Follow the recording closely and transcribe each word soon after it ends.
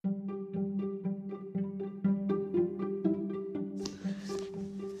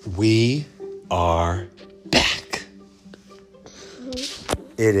We are back.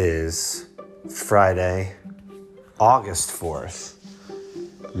 It is Friday, August 4th.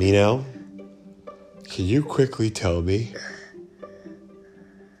 Mino, can you quickly tell me?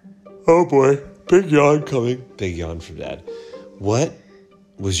 Oh boy, big yawn coming. Big yawn from Dad. What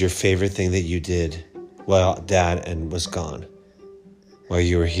was your favorite thing that you did while Dad was gone? While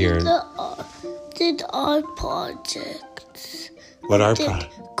you were here? Did art projects. What art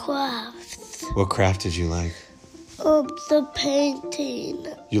project? Crafts. What craft did you like? The painting.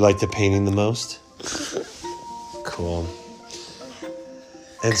 You like the painting the most? Cool.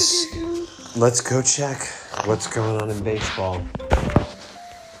 And let's go check what's going on in baseball.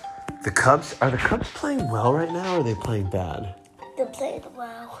 Are the Cubs playing well right now, or are they playing bad? They're playing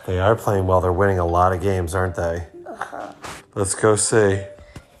well. They are playing well. They're winning a lot of games, aren't they? Uh-huh. Let's go see.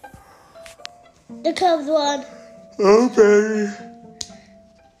 The Cubs won. Oh, baby.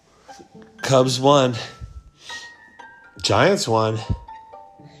 Cubs won. Giants won.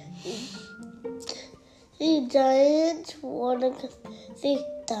 The Giants won against the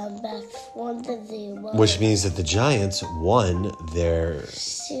Diamondbacks 1-0. Which means that the Giants won their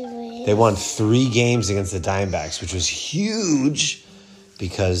series. They won 3 games against the Diamondbacks, which was huge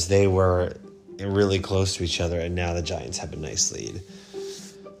because they were really close to each other, and now the Giants have a nice lead.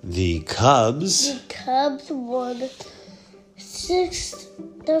 The Cubs won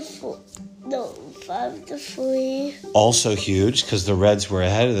 5-3. Also huge because the Reds were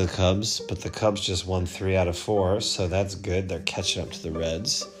ahead of the Cubs, but the Cubs just won 3 out of 4, so that's good. They're catching up to the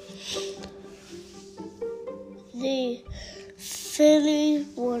Reds. The Phillies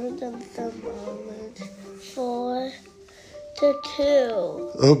won against the Marlins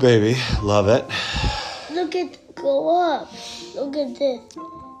 4-2. Oh, baby. Love it. Go up. Look at this.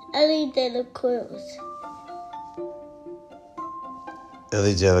 Ellie De La Cruz.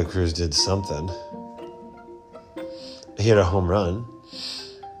 Ellie De La Cruz did something. He hit a home run.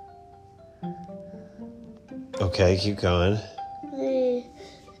 Okay, keep going.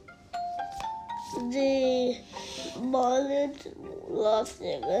 The Marlins lost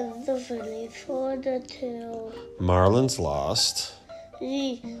against the Phillies 4-2. Marlins lost.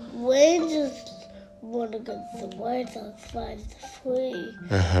 The Rangers won against the White Sox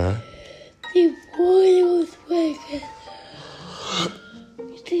 5-3. Uh-huh. The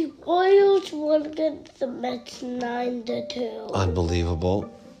Royals won against the Mets 9-2. Unbelievable.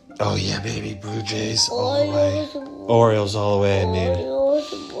 Oh, yeah, baby. Blue Jays all the way. Orioles all the way, I mean.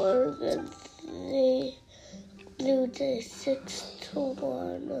 Orioles won against the Blue Jays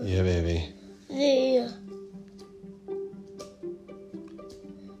 6-1. Yeah, baby.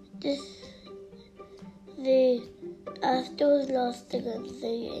 The Astros lost against the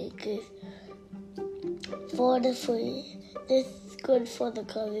Yankees 4-3. This is good for the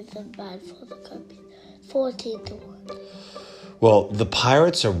Cubbies and bad for the Cubbies. 14-1. Well, the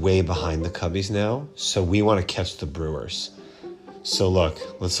Pirates are way behind the Cubbies now, so we want to catch the Brewers. So look,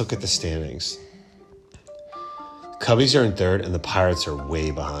 let's look at the standings. Cubbies are in 3rd, and the Pirates are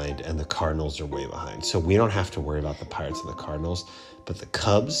way behind, and the Cardinals are way behind. So we don't have to worry about the Pirates and the Cardinals, but the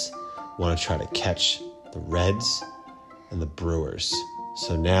Cubs want to try to catch the Reds and the Brewers.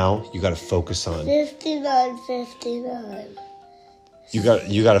 So now you got to focus on 59-59.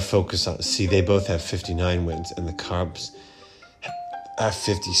 You got to focus on. See, they both have 59 wins, and the Cubs have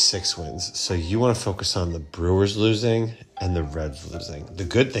 56 wins. So you want to focus on the Brewers losing and the Reds losing. The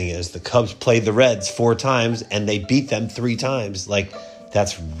good thing is the Cubs played the Reds 4 times, and they beat them 3 times. Like,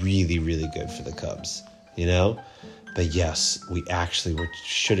 that's really, really good for the Cubs, you know? But yes, we actually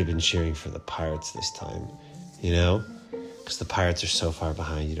should have been cheering for the Pirates this time, you know? Because the Pirates are so far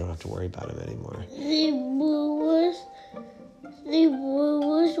behind, you don't have to worry about them anymore. The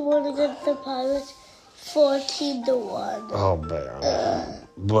Brewers won against the Pirates 14-1. Oh, man.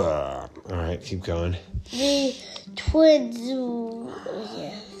 All right, keep going. The Twins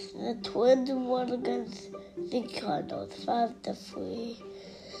won against the Cardinals 5-3.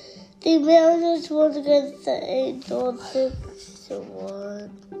 The Mariners won against the Angels 6-1.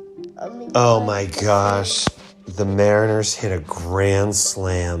 Oh my gosh. The Mariners hit a grand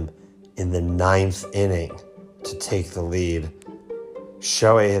slam in the 9th inning to take the lead.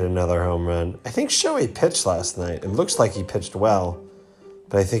 Shohei hit another home run. I think Shohei pitched last night. It looks like he pitched well,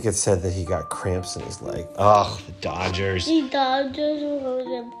 but I think it said that he got cramps in his leg. Oh, the Dodgers. The Dodgers won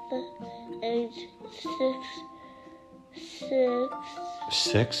against the Angels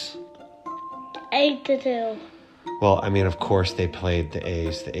 6? 8-2. Well, I mean, of course they played the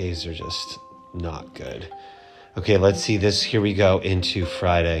A's. The A's are just not good. Okay, let's see this. Here we go into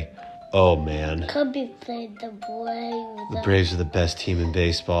Friday. Oh, man. Cubbies played the Braves. The Braves are the best team in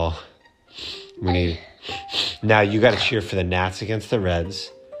baseball. Now, you got to cheer for the Nats against the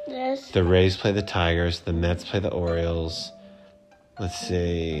Reds. Yes. The Rays play the Tigers. The Mets play the Orioles. Let's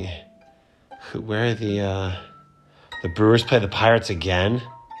see. Where are the Brewers play the Pirates again?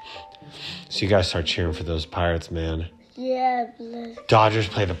 So you got to start cheering for those Pirates, man. Yeah. Dodgers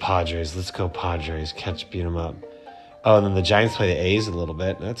play the Padres. Let's go Padres. Beat them up. Oh, and then the Giants play the A's a little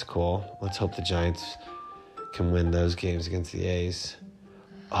bit. That's cool. Let's hope the Giants can win those games against the A's.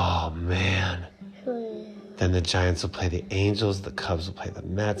 Oh, man. Then the Giants will play the Angels. The Cubs will play the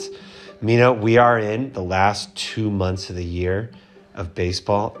Mets. Mina, we are in the last 2 months of the year of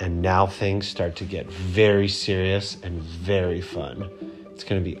baseball, and now things start to get very serious and very fun. It's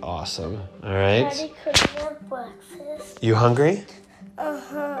going to be awesome. All right? Daddy, could we have breakfast? You hungry?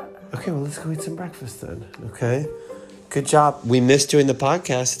 Uh-huh. Okay, well, let's go eat some breakfast then. Okay? Good job. We missed doing the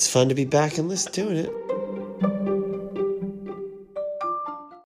podcast. It's fun to be back and doing it.